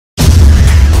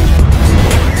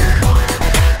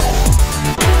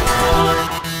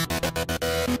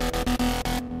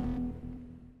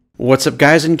What's up,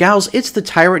 guys and gals? It's the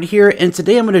Tyrant here, and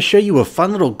today I'm going to show you a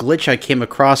fun little glitch I came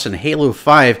across in Halo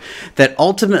 5 that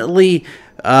ultimately,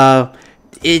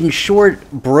 in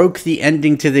short, broke the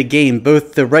ending to the game,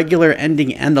 both the regular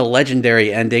ending and the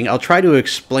legendary ending. I'll try to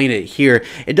explain it here.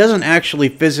 It doesn't actually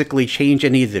physically change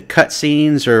any of the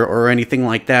cutscenes or anything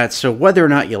like that, so whether or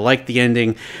not you like the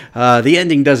ending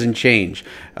doesn't change.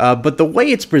 But the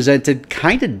way it's presented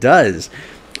kind of does.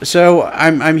 So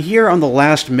I'm here on the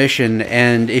last mission,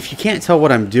 and if you can't tell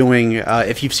what I'm doing,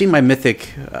 if you've seen my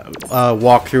Mythic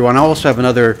walkthrough, and I also have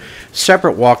another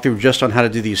separate walkthrough just on how to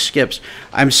do these skips,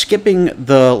 I'm skipping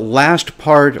the last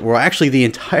part, or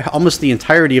actually almost the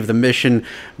entirety of the mission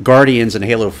Guardians in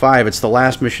Halo 5. It's the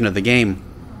last mission of the game.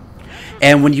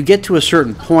 And when you get to a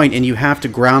certain point and you have to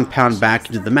ground pound back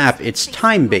into the map, it's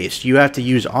time-based. You have to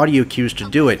use audio cues to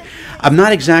do it. I'm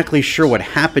not exactly sure what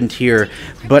happened here,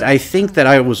 but I think that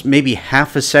I was maybe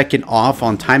half a second off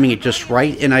on timing it just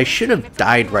right, and I should have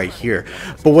died right here.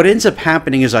 But what ends up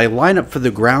happening is I line up for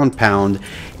the ground pound,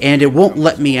 and it won't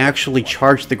let me actually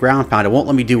charge the ground pound. It won't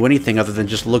let me do anything other than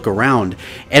just look around.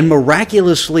 And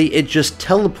miraculously, it just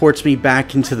teleports me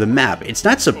back into the map. It's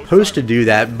not supposed to do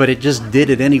that, but it just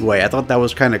did it anyway. I thought that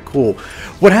was kind of cool.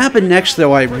 What happened next,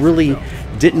 though, I really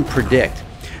didn't predict.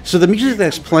 So the music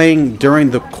that's playing during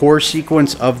the core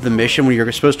sequence of the mission, when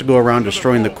you're supposed to go around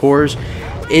destroying the cores,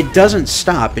 it doesn't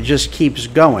stop, it just keeps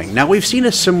going. Now, we've seen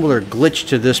a similar glitch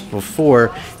to this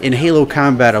before in Halo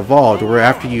Combat Evolved, where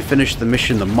after you finish the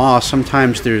mission, the Maw,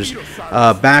 sometimes there's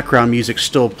background music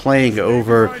still playing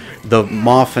over the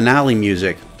Maw finale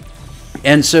music.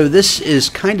 And so this is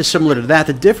kind of similar to that.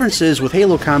 The difference is, with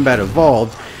Halo Combat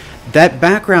Evolved, that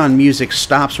background music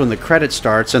stops when the credit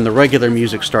starts and the regular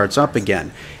music starts up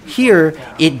again. Here,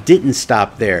 it didn't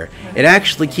stop there. It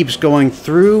actually keeps going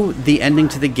through the ending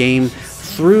to the game,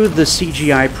 through the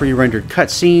CGI pre-rendered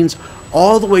cutscenes,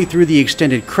 all the way through the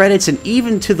extended credits, and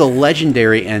even to the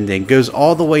legendary ending. Goes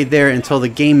all the way there until the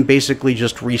game basically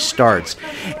just restarts.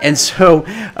 And so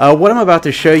what I'm about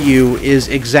to show you is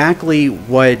exactly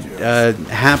what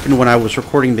happened when I was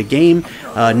recording the game.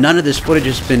 None of this footage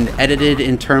has been edited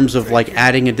in terms of like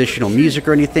adding additional music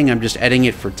or anything. I'm just editing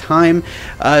it for time.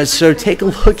 So take a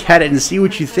look at it and see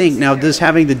what you think. Now, does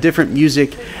having the different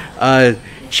music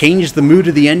change the mood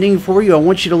of the ending for you? I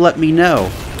want you to let me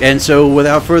know. And so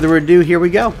without further ado, here we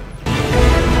go.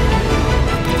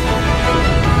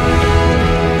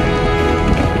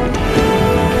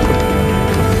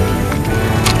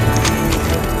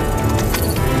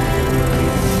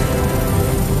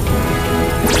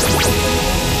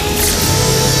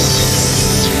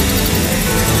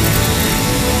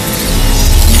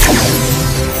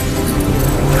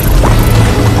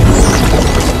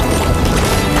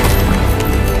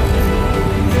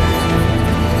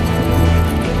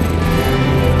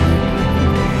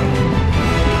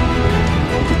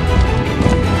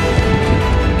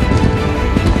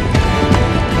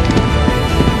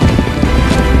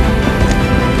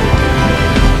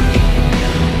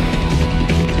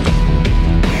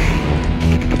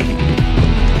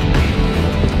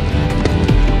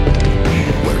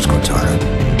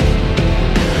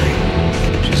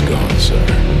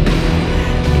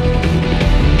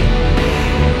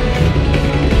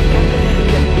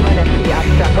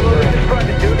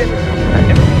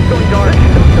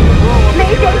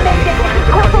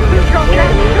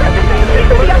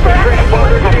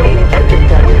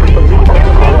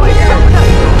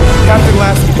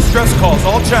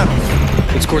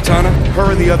 It's Cortana.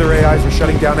 Her and the other AIs are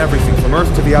shutting down everything from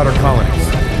Earth to the outer colonies.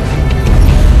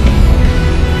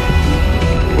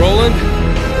 Roland?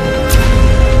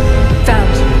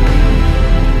 Found.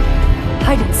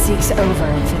 Hide and seek's over,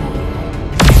 Infinity.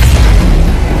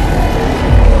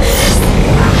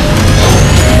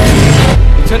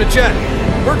 Lieutenant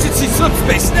Jet, emergency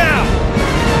subspace now!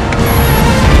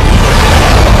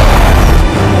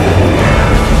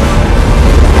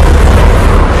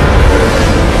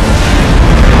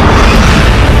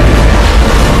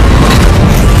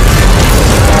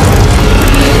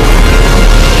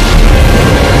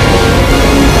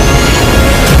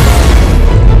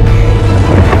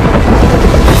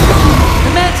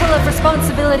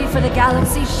 For the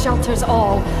galaxy shelters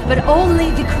all, but only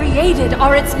the created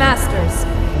are its masters.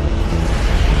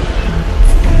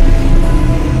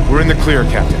 We're in the clear,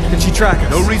 Captain. Can she track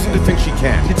us? No reason to think she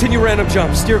can. Continue random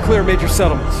jumps. Steer clear of major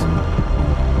settlements.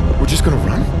 We're just gonna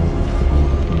run?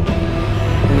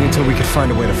 Only until we can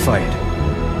find a way to fight.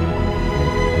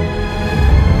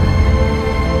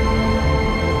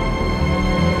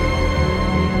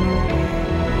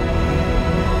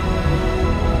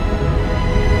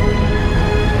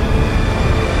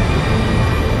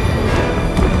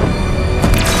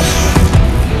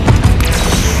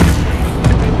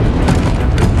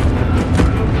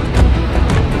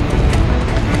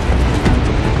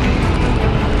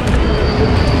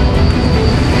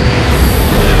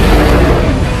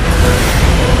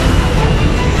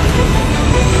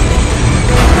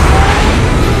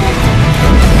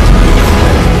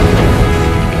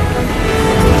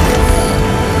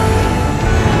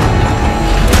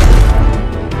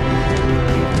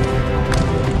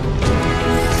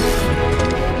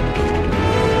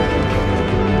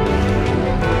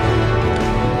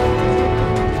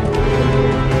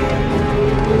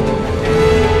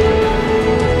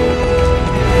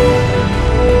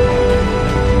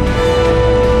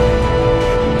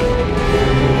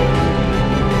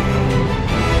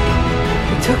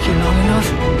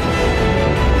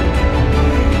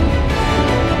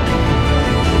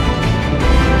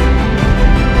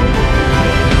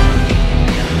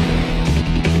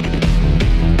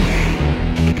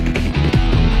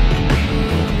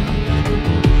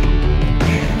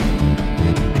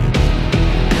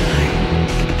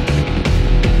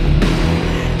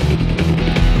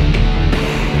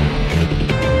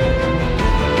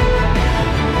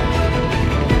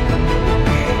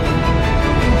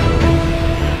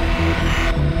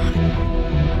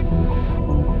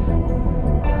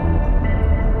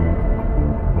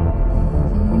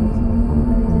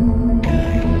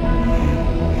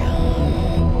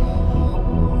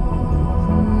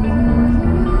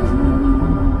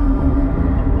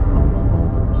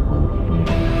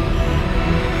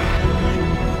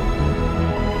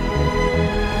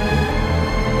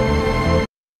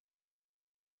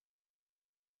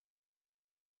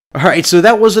 Alright, so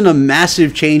that wasn't a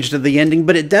massive change to the ending,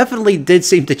 but it definitely did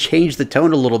seem to change the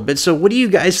tone a little bit. So what do you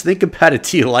guys think about it?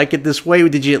 Do you like it this way?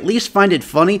 Did you at least find it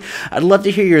funny? I'd love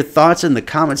to hear your thoughts in the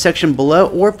comment section below,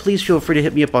 or please feel free to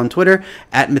hit me up on Twitter,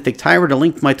 at MythicTyrant. A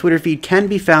link to my Twitter feed can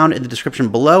be found in the description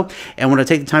below. And I want to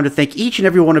take the time to thank each and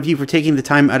every one of you for taking the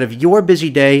time out of your busy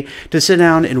day to sit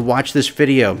down and watch this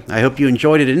video. I hope you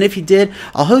enjoyed it, and if you did,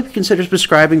 I hope you consider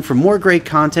subscribing for more great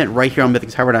content right here on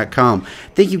MythicTyrant.com.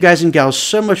 Thank you guys and gals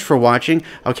so much for watching.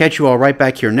 I'll catch you all right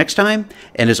back here next time,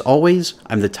 and as always,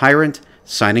 I'm the Tyrant,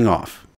 signing off.